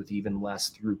activities with even less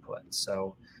throughput.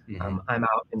 So I'm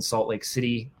out in Salt Lake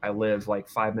City. I live like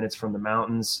 5 minutes from the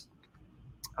mountains.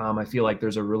 I feel like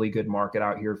there's a really good market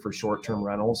out here for short-term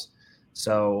rentals.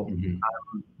 So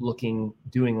I'm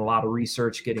doing a lot of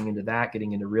research, getting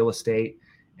into real estate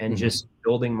and just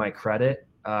building my credit.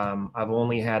 I've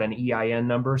only had an EIN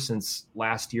number since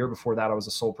last year. Before that, I was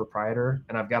a sole proprietor,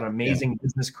 and I've got amazing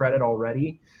business credit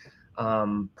already.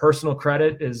 Personal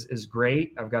credit is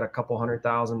great. I've got a couple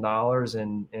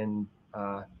 $100,000 in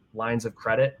lines of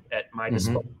credit at my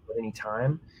disposal at any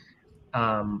time.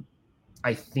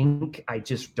 I think I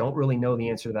just don't really know the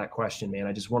answer to that question, man.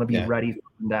 I just want to be ready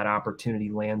when that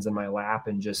opportunity lands in my lap.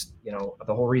 And just, you know,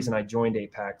 the whole reason I joined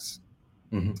Apex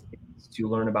is to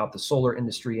learn about the solar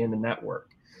industry and the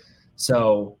network.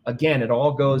 So again, it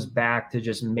all goes back to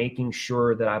just making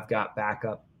sure that I've got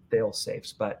backup fail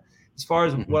safes. But as far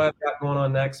as what I've got going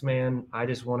on next, man, I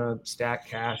just want to stack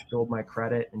cash, build my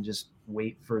credit, and just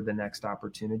wait for the next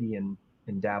opportunity and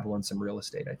dabble in some real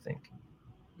estate, I think.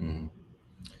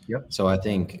 So I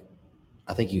think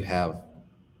you have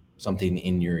something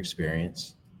in your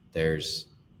experience. There's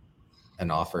an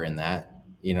offer in that,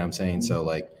 you know what I'm saying? So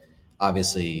like,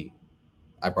 obviously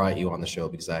I brought you on the show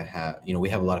because we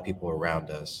have a lot of people around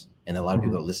us and a lot of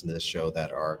people that listen to this show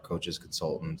that are coaches,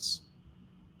 consultants,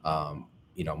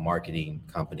 you know, marketing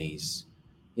companies,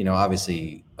 you know,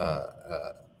 obviously a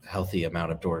healthy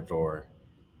amount of door-to-door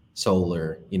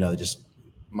solar, you know, just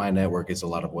my network is a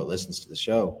lot of what listens to the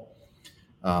show.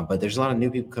 But there's a lot of new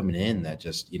people coming in that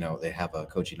just, you know, they have a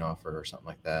coaching offer or something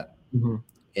like that.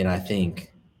 And I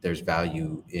think there's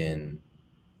value in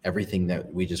everything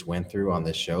that we just went through on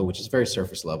this show, which is very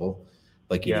surface level,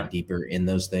 but getting deeper in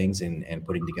those things and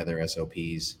putting together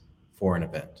SOPs for an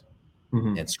event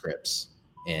and scripts.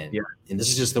 And this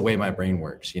is just the way my brain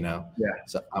works, you know?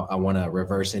 So I want to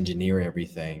reverse engineer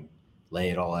everything, lay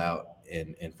it all out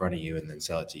in front of you and then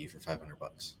sell it to you for $500.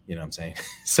 You know what I'm saying?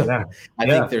 So I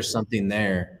think there's something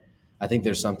there. I think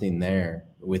there's something there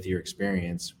with your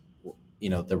experience, you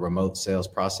know, the remote sales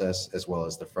process, as well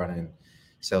as the front end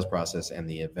sales process and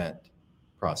the event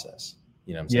process,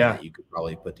 you know what I'm saying? That you could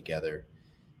probably put together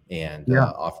and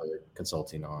offer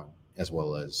consulting on, as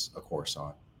well as a course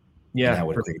on. And that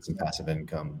would create some passive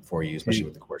income for you, especially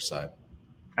with the course side.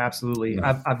 Absolutely.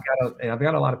 I've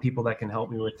got a lot of people that can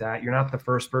help me with that. You're not the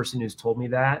first person who's told me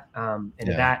that. And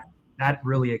that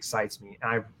really excites me.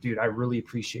 I really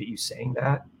appreciate you saying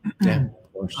that. Yeah,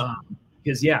 of course.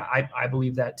 Because I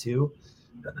believe that too.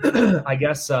 I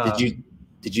guess.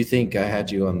 Did you think I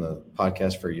had you on the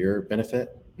podcast for your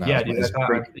benefit? No, yeah, dude,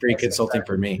 free consulting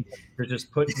for me. You're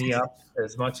just putting me up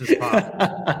as much as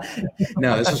possible.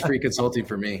 No, this is free consulting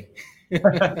for me.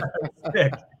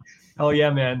 Sick. Hell yeah,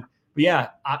 man. But yeah,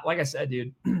 like I said,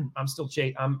 dude, I'm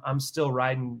still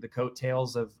riding the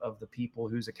coattails of the people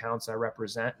whose accounts I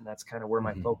represent, and that's kind of where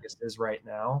my focus is right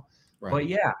now. Right. But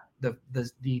yeah,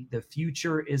 the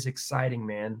future is exciting,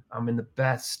 man. I'm in the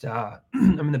best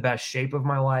shape of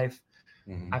my life.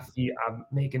 I feel I'm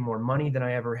making more money than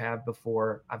I ever have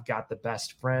before. I've got the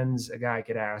best friends a guy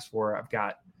could ask for. I've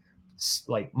got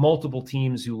like multiple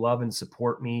teams who love and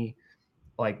support me.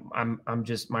 Like I'm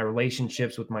just, my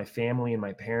relationships with my family and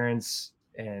my parents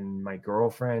and my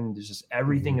girlfriend is just,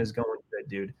 everything is going good,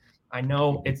 dude. I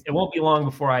know it won't be long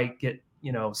before I get,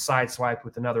 sideswiped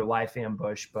with another life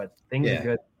ambush, but things are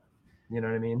good. You know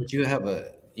what I mean? But you'll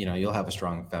have a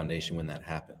strong foundation when that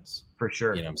happens. For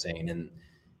sure. You know what I'm saying? And,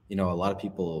 a lot of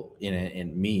people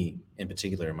and me in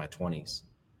particular in my 20s,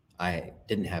 I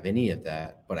didn't have any of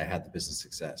that, but I had the business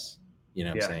success, you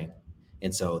know what I'm saying?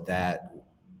 And so that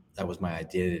was my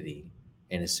identity.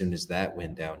 And as soon as that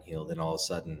went downhill, then all of a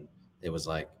sudden it was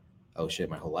like, oh shit,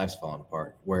 my whole life's falling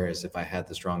apart. Whereas if I had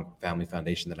the strong family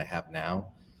foundation that I have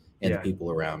now, and the people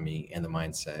around me and the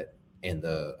mindset and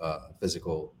the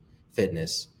physical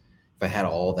fitness, if I had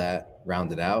all that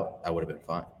rounded out, I would have been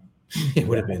fine. It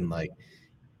would have been like,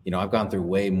 I've gone through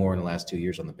way more in the last 2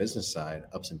 years on the business side,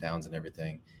 ups and downs and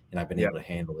everything. And I've been able to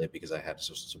handle it because I had a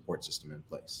support system in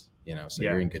place, so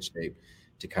you're in good shape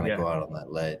to kind of go out on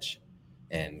that ledge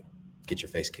and get your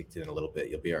face kicked in a little bit.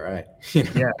 You'll be all right. Yeah,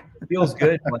 it feels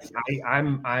good. Like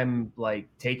I'm like,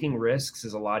 taking risks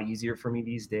is a lot easier for me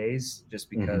these days, just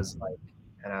because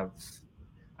and I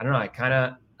don't know, I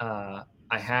kind of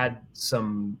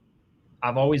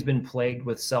I've always been plagued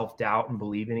with self-doubt and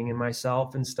believing in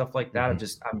myself and stuff like that. I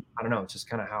don't know, it's just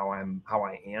kind of how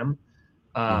I am.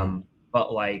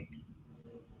 But like,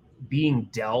 being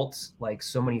dealt like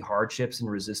so many hardships and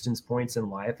resistance points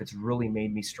in life, it's really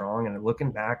made me strong. And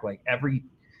looking back, like every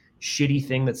shitty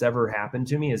thing that's ever happened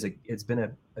to me it's been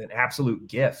an absolute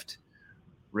gift,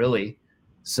 really.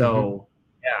 So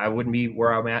I wouldn't be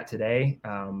where I'm at today.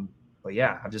 But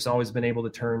yeah, I've just always been able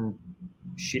to turn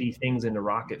shitty things into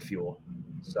rocket fuel.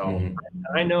 So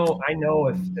I know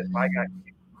if I got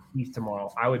teeth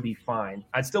tomorrow, I would be fine.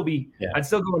 I'd still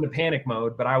go into panic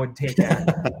mode, but I would take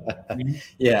that.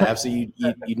 Yeah, absolutely.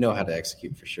 You know how to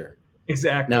execute for sure.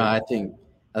 Exactly. No, I think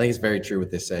it's very true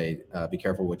what they say. Be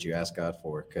careful what you ask God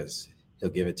for, because He'll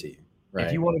give it to you. Right.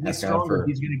 If you want to be stronger,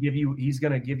 He's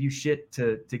gonna give you shit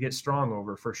to get strong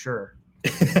over, for sure.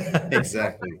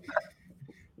 Exactly.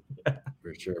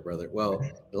 For sure, brother. Well,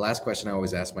 the last question I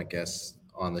always ask my guests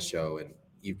on the show, and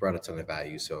you've brought a ton of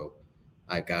value, so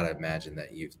I gotta imagine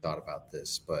that you've thought about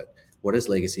this, but what does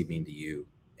legacy mean to you,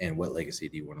 and what legacy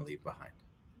do you want to leave behind?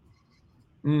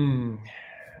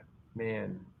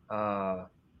 Man,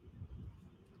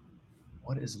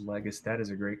 what is legacy? That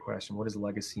is a great question. What does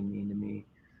legacy mean to me?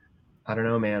 I don't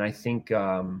know, man. I think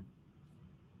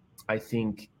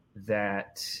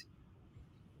that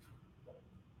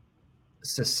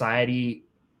society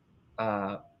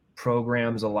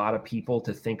programs a lot of people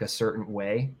to think a certain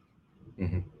way.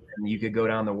 And you could go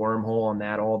down the wormhole on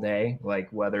that all day, like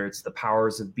whether it's the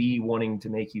powers of be wanting to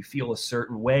make you feel a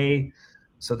certain way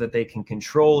so that they can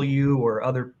control you,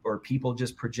 or people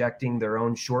just projecting their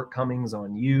own shortcomings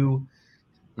on you.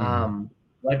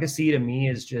 Legacy to me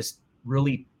is just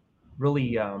really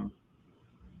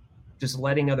just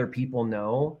letting other people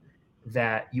know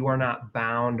that you are not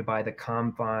bound by the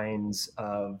confines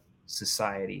of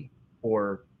society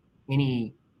or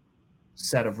any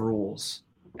set of rules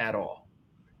at all.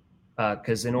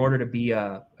 Because in order to be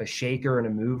a shaker and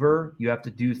a mover, you have to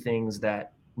do things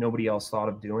that nobody else thought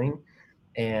of doing.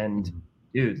 And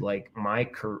dude, like my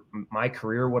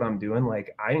career, what I'm doing,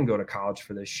 like I didn't go to college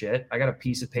for this shit. I got a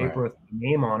piece of paper with my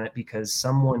name on it because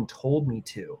someone told me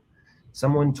to.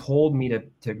 Someone told me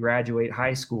to graduate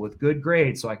high school with good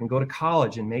grades so I can go to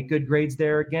college and make good grades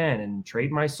there again and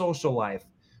trade my social life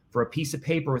for a piece of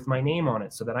paper with my name on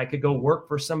it so that I could go work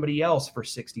for somebody else for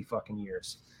 60 fucking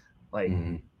years. Like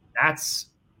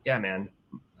man,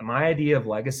 my idea of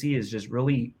legacy is just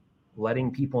really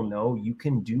letting people know you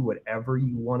can do whatever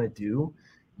you want to do.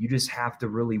 You just have to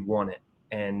really want it.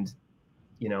 And,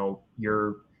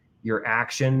 your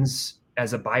actions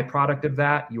as a byproduct of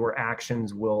that, your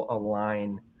actions will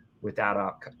align with that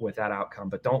outcome.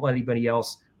 But don't let anybody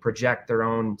else project their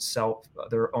own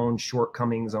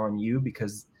shortcomings on you,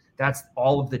 because that's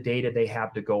all of the data they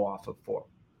have to go off of.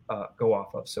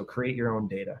 So create your own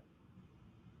data.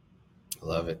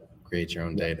 Love it. Create your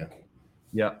own data.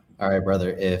 Yeah. All right,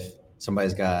 brother. If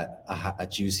somebody's got a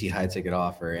juicy high ticket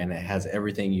offer and it has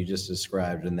everything you just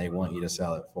described and they want you to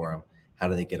sell it for them, how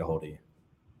do they get a hold of you?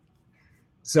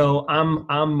 So I'm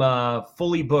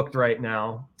fully booked right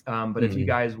now. But if you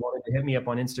guys wanted to hit me up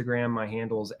on Instagram, my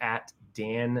handle is at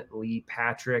Dan Lee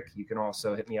Patrick. You can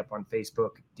also hit me up on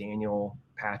Facebook, Daniel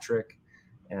Patrick.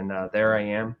 And there I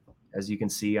am. As you can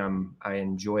see, I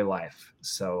enjoy life.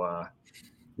 So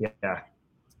yeah.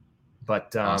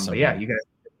 But Awesome, but yeah, man. you guys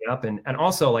hit me up. And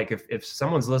also, like, if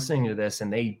someone's listening to this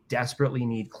and they desperately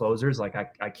need closers, like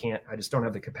I just don't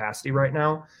have the capacity right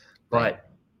now. But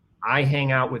I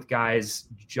hang out with guys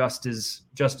just as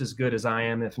good as I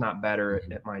am, if not better,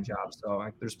 at my job. So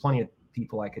there's plenty of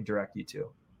people I could direct you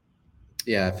to.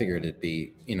 Yeah, I figured it'd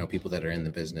be, people that are in the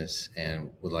business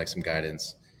and would like some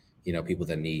guidance, people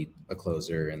that need a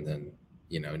closer and then,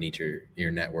 need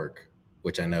your network,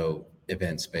 which I know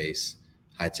event space,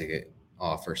 high ticket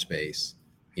offer space,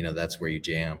 that's where you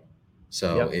jam.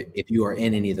 So if you are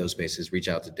in any of those spaces, reach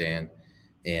out to Dan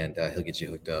and he'll get you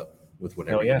hooked up with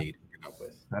whatever you need help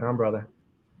with. Right on, brother.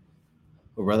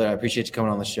 Well, brother, I appreciate you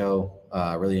coming on the show.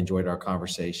 I really enjoyed our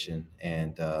conversation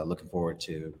and looking forward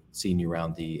to seeing you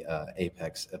around the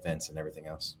Apex events and everything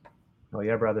else. Oh,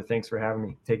 yeah, brother. Thanks for having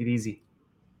me. Take it easy.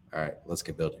 All right, let's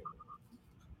get building.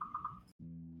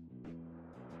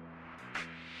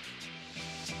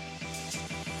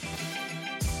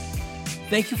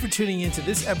 Thank you for tuning into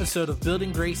this episode of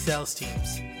Building Great Sales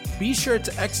Teams. Be sure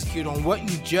to execute on what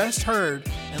you just heard,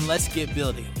 and let's get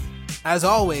building. As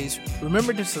always,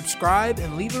 remember to subscribe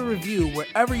and leave a review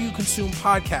wherever you consume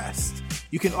podcasts.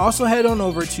 You can also head on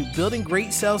over to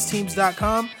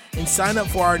buildinggreatsalesteams.com and sign up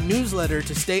for our newsletter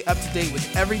to stay up to date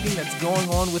with everything that's going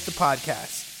on with the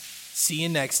podcast. See you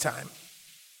next time.